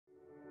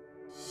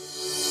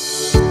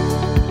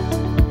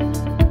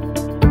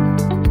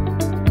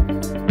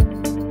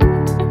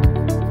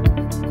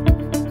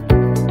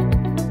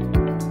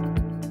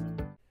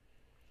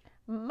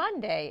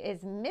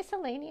is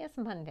Miscellaneous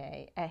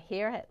Monday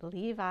here at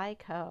Levi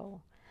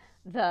Co.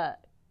 The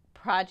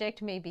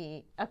project may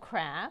be a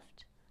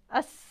craft,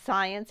 a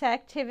science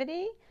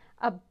activity,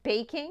 a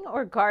baking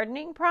or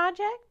gardening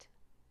project.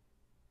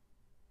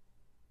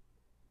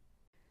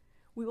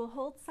 We will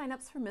hold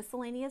sign-ups for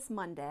Miscellaneous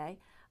Monday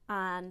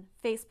on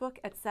Facebook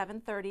at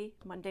 7:30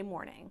 Monday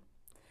morning.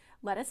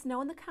 Let us know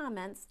in the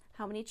comments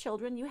how many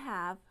children you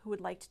have who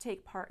would like to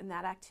take part in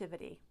that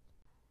activity.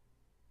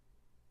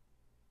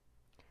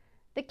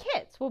 The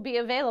kits will be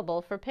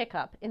available for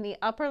pickup in the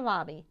upper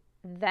lobby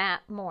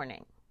that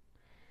morning.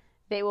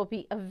 They will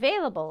be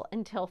available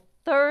until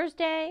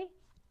Thursday,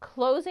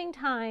 closing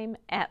time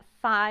at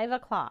 5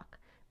 o'clock.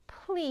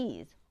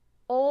 Please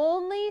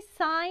only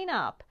sign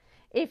up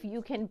if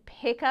you can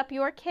pick up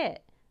your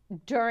kit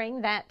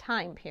during that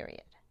time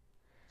period.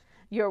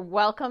 You're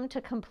welcome to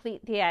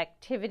complete the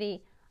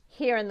activity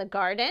here in the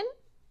garden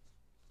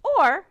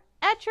or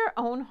at your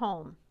own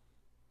home.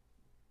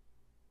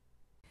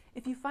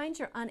 If you find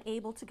you're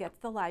unable to get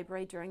to the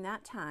library during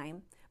that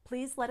time,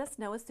 please let us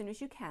know as soon as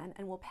you can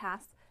and we'll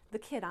pass the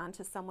kit on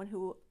to someone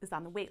who is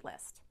on the wait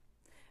list.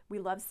 We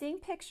love seeing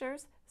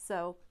pictures,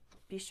 so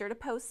be sure to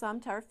post some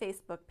to our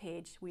Facebook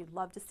page. We'd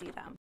love to see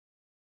them.